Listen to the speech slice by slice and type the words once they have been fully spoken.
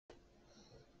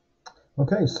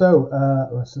Okay, so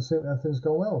let's assume everything's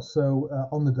gone well. So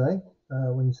on the day,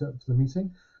 when you turn up to the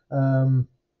meeting, um,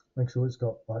 make sure it's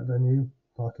got right venue,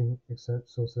 parking, etc.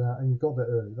 sorted out, and you've got there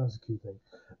early. That's the key thing.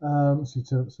 So you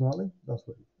turn up smartly. That's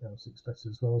what is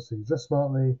expected as well. So you dress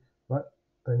smartly, right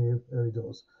venue, early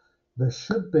doors. There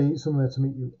should be someone there to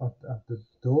meet you at the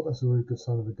door. That's a really good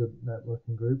sign of a good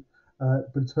networking group. But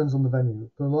it depends on the venue.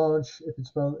 For large, if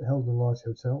it's held in a large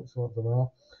hotel, which a lot of them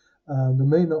are, there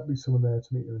may not be someone there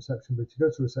to meet your reception, but if you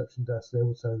go to a reception desk, they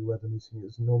will tell you where the meeting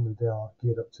is. And normally they are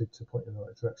geared up to point you in the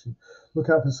right direction. Look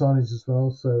out for signage as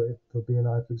well. So if for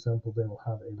BNI, for example, they will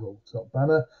have a roll top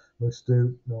banner. Most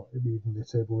do, not even be a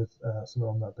table with something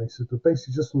on that basis. But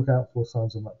basically, just look out for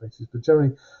signs on that basis. But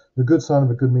generally, the good sign of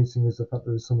a good meeting is the fact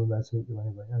there is someone there to meet you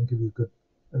anyway and give you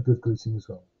a good greeting as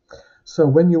well. So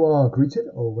when you are greeted,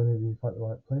 or whenever you find the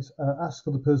right place, ask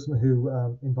for the person who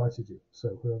invited you.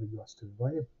 So whoever you asked to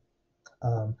invite you.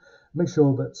 Um, Make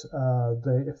sure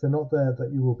that if they're not there,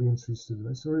 that you will be introduced to them.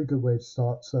 It's a really good way to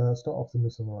start off the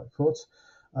meeting on the right foot.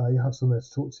 You have someone there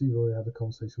to talk to. You already had a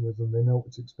conversation with them. They know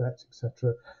what to expect,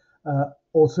 etc.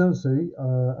 Alternatively,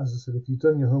 as I said, if you've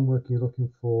done your homework and you're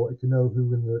looking for, if you know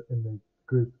who in the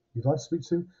group you'd like to speak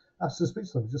to, ask to speak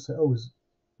to them. Just say, "Oh, is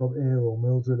Robert here or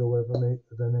Mildred or whatever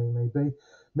their name may be."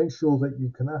 Make sure that you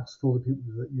can ask for the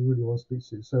people that you really want to speak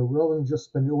to. So rather than just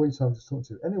spend all your time just talking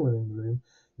to anyone in the room,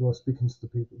 you are speaking to the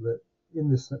people that in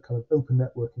this kind of open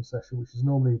networking session, which is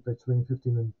normally between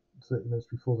 15 and 30 minutes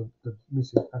before the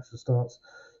meeting actually starts.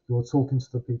 You're talking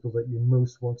to the people that you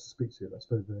most want to speak to. That's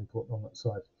very, very important on that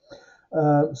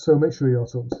side. So make sure you are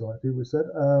talking to the right people. We said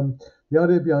the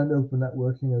idea behind open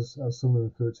networking, as some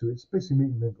refer to it, it's basically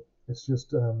meet and mingle. It's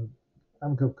just having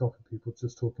a cup of coffee, people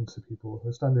just talking to people who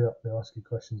are standing up, they'll ask you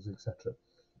questions, etc.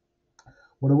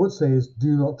 What I would say is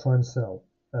do not try and sell.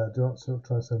 Do not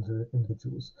try and sell to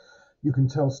individuals. You can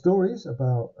tell stories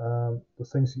about the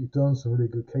things that you've done, some really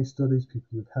good case studies, people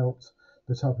you've helped,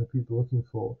 the type of people you're looking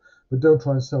for. But don't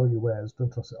try and sell your wares.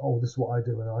 Don't try to say, oh, this is what I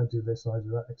do, and I do this, and I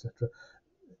do that, etc.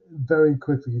 Very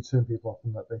quickly, you turn people off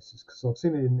on that basis. Because I've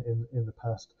seen it in the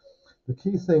past. The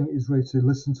key thing is really to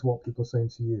listen to what people are saying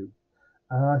to you.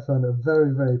 And I found a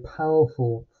very, very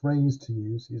powerful phrase to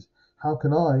use is, how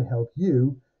can I help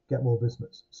you get more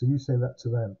business? So you say that to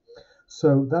them.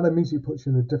 So that immediately puts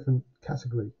you in a different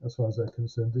category as far as they're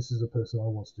concerned. This is a person I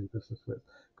want to do business with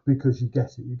because you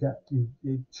get it.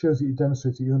 It shows that you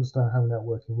demonstrate that you understand how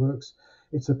networking works.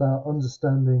 It's about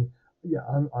understanding, yeah,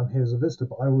 I'm here as a visitor,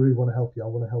 but I really want to help you. I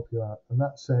want to help you out. And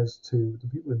that says to the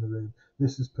people in the room,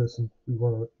 this is the person we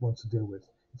want to deal with.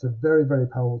 It's a very, very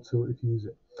powerful tool if you use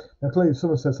it. Now, clearly, if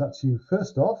someone says that to you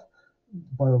first off,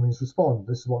 by all means respond.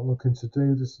 This is what I'm looking to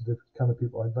do. This is the kind of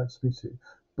people I'd like to speak to.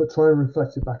 But try and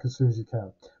reflect it back as soon as you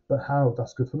can. But how,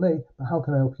 that's good for me, but how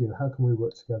can I help you? How can we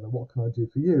work together? What can I do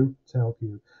for you to help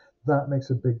you? That makes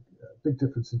a big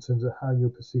difference in terms of how you're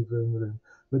perceived in the room.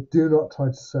 But do not try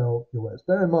to sell your wares.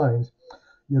 Bear in mind,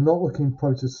 you're not looking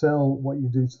probably to sell what you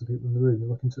do to the people in the room. You're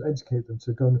looking to educate them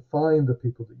to go and find the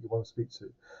people that you want to speak to.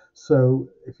 So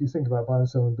if you think about buying and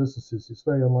selling businesses, it's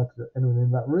very unlikely that anyone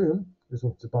in that room is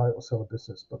looking to buy or sell a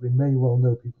business, but they may well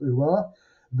know people who are.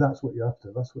 That's what you're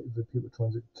after. That's what the people are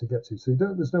trying to get to. So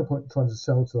there's no point trying to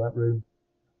sell to that room.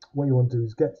 What you want to do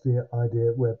is get to the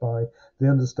idea whereby they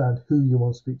understand who you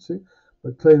want to speak to,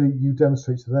 but clearly you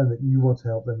demonstrate to them that you want to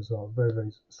help them as well. Very,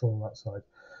 very strong on that side.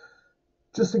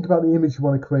 Just think about the image you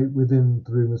want to create within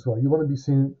the room as well. You want to be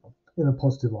seen in a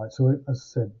positive light. So, as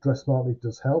I said, dress smartly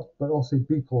does help, but also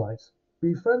be polite,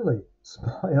 be friendly,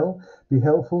 smile, be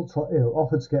helpful. Try,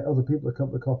 offer to get other people a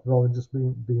cup of coffee rather than just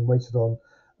being waited on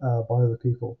by other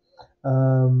people.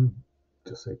 Um,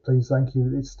 just say please, thank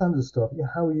you. It's standard stuff. Yeah,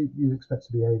 how you'd expect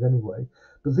to behave anyway.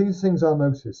 But these things are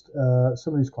noticed.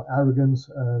 Somebody who's quite arrogant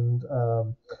and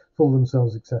full of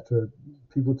themselves, etc.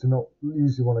 People do not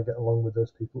usually want to get along with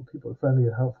those people. People are friendly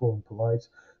and helpful and polite.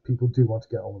 People do want to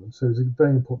get on with them. So it's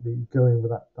very important that you go in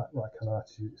with that right kind of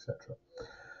attitude, etc.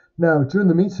 Now, during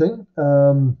the meeting,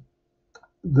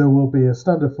 there will be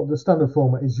the standard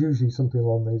format is usually something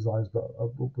along these lines, but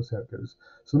we'll see how it goes.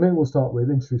 So the meeting will start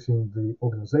with introducing the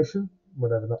organization,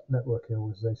 whatever that networking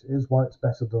organization is, why it's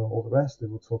better than all the rest. They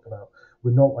will talk about,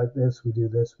 we're not like this, we do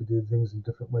things in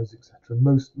different ways, etc.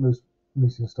 Most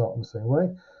meetings start in the same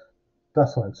way.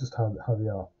 That's fine, it's just how they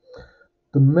are.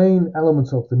 The main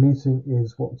element of the meeting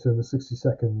is what we term the 60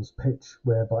 seconds pitch,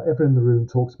 whereby everyone in the room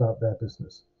talks about their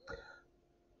business.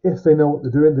 If they know what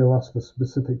they're doing, they'll ask for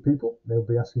specific people. They'll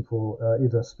be asking for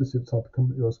either a specific type of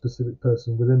company or a specific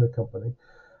person within the company.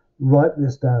 Write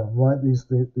this down, write these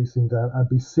things down, and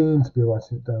be seen to be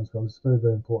writing it down as well. It's very,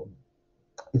 very important.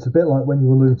 It's a bit like when you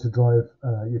were learning to drive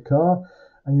your car.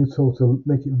 and you're told to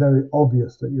make it very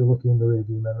obvious that you're looking in the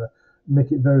rearview mirror,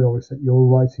 make it very obvious that you're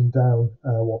writing down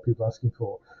what people are asking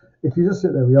for. If you just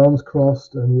sit there with your arms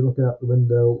crossed and you're looking out the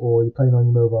window or you're playing on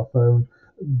your mobile phone,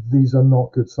 these are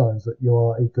not good signs that you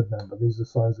are a good member. These are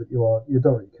signs that you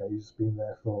don't really care. You've just been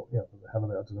there for the hell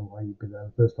of it. I don't know why you've been there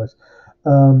in the first place.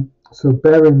 So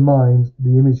bear in mind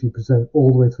the image you present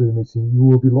all the way through the meeting. You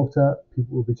will be looked at.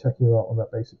 People will be checking you out on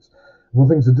that basis. One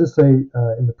thing I did say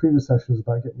in the previous sessions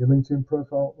about getting your LinkedIn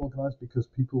profile organized, because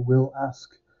people will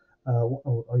ask, are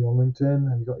you on LinkedIn?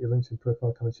 Have you got your LinkedIn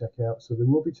profile? Can I check it out? So they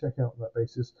will be checking out on that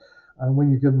basis. And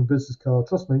when you give them a business card,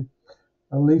 trust me,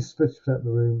 at least 50% of the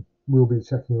room will be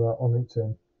checking you out on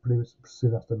LinkedIn pretty much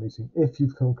soon after the meeting if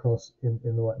you've come across in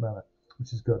the right manner,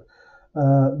 which is good.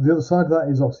 The other side of that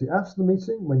is obviously after the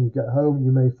meeting, when you get home,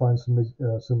 you may find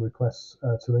some requests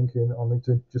to link in on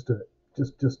LinkedIn. Just do it.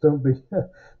 Just don't be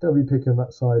picking on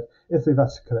that side. If they've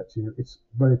asked to connect you, it's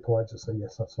very polite to say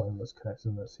yes, that's fine. Let's connect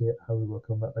and let's see how we work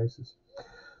on that basis.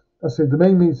 I said the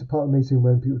main part of the meeting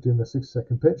when people are doing their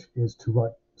 60-second pitch is to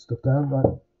write stuff down.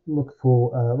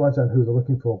 Write down who they're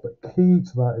looking for. But key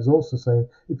to that is also saying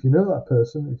if you know that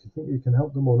person, if you think you can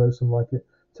help them or know someone like it,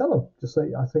 tell them. Just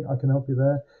say, I think I can help you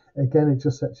there. Again, it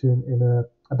just sets you in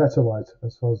a better light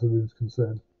as far as the room's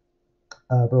concerned.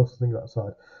 But also think about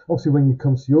side. Obviously, when you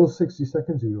come to your 60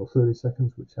 seconds or your 30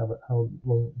 seconds, whichever how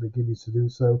long they give you to do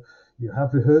so, you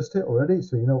have rehearsed it already,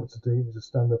 so you know what to do. You just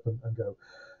stand up and go.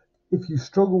 If you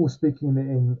struggle with speaking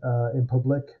in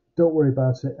public, don't worry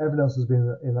about it. Everyone else has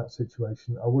been in that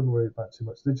situation. I wouldn't worry about it too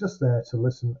much. They're just there to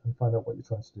listen and find out what you're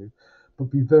trying to do.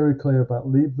 But be very clear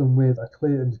leave them with a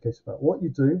clear indication about what you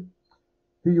do,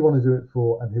 who you want to do it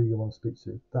for, and who you want to speak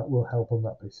to. That will help on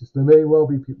that basis. There may well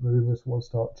be people in the room who want to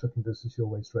start chucking business your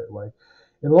way straight away.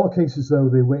 In a lot of cases, though,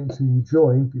 they wait until you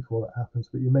join before that happens.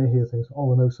 But you may hear things, I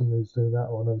know someone who's doing that,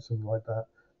 or I know something like that.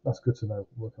 That's good to know.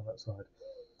 Work on that side.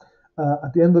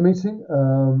 At the end of the meeting,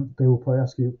 they will probably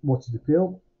ask you, what did you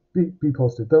feel? Be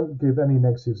positive. Don't give any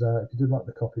negatives out. If you didn't like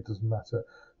the coffee, it doesn't matter.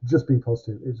 Just be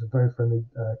positive. It's a very friendly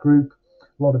group.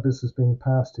 A lot of business being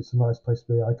passed. It's a nice place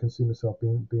to be. I can see myself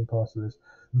being part of this.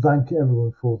 Thank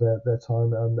everyone for their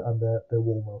time and their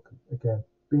warm welcome. Again,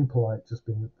 being polite, just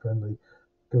being friendly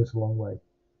goes a long way.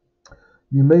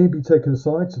 You may be taken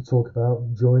aside to talk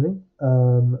about joining.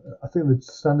 I think the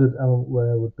standard element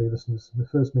where would be, listen, this is my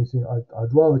first meeting.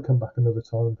 I'd rather come back another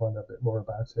time and find out a bit more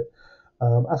about it.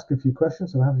 Ask a few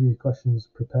questions and have your questions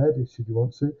prepared should you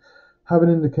want to. Have an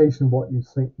indication of what you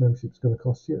think membership is going to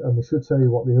cost you, and they should tell you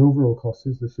what the overall cost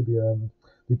is. There should be the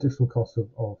additional cost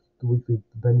of the weekly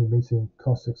venue meeting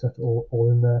costs, etc., all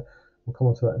in there. We'll come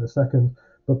on to that in a second.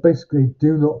 But basically,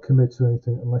 do not commit to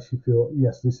anything unless you feel,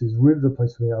 yes, this is really the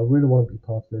place for me. I really want to be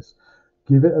part of this.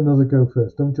 Give it another go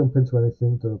first. Don't jump into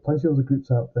anything. There are plenty of other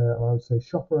groups out there, and I would say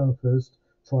shop around first.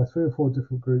 Try 3 or 4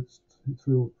 different groups,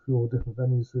 3 or 4 different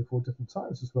venues, 3 or 4 different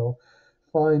times as well.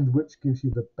 Find which gives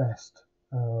you the best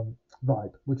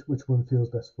vibe, which one feels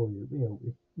best for you.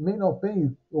 It may not be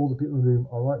all the people in the room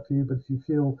are right for you, but if you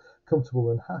feel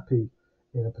comfortable and happy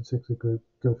in a particular group,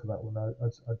 go for that one.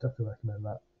 I definitely recommend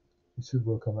that. You should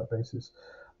work on that basis.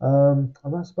 And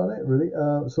that's about it, really.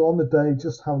 So on the day,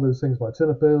 just have those things like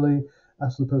turn up early,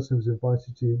 ask the person who's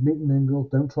invited you, meet and mingle,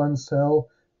 don't try and sell.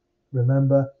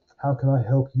 Remember, how can I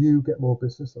help you get more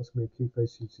business? That's going to be a key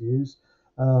phrase for you to use.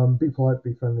 Be polite,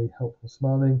 be friendly, helpful,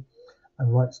 smiling,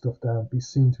 and write stuff down. Be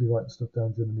seen to be writing stuff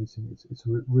down during the meeting. It's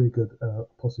a really good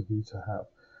positive view to have.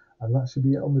 And that should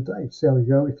be it on the day. See how you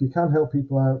go. If you can help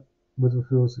people out with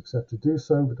referrals, etc., do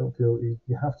so, but don't feel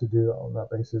you have to do that on that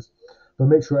basis. But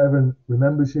make sure everyone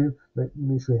remembers you.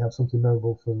 Make sure you have something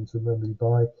memorable for them to remember you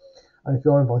by. And if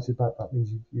you are invited back, that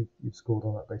means you've scored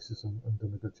on that basis and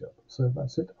done a good job. So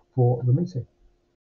that's it for the meeting.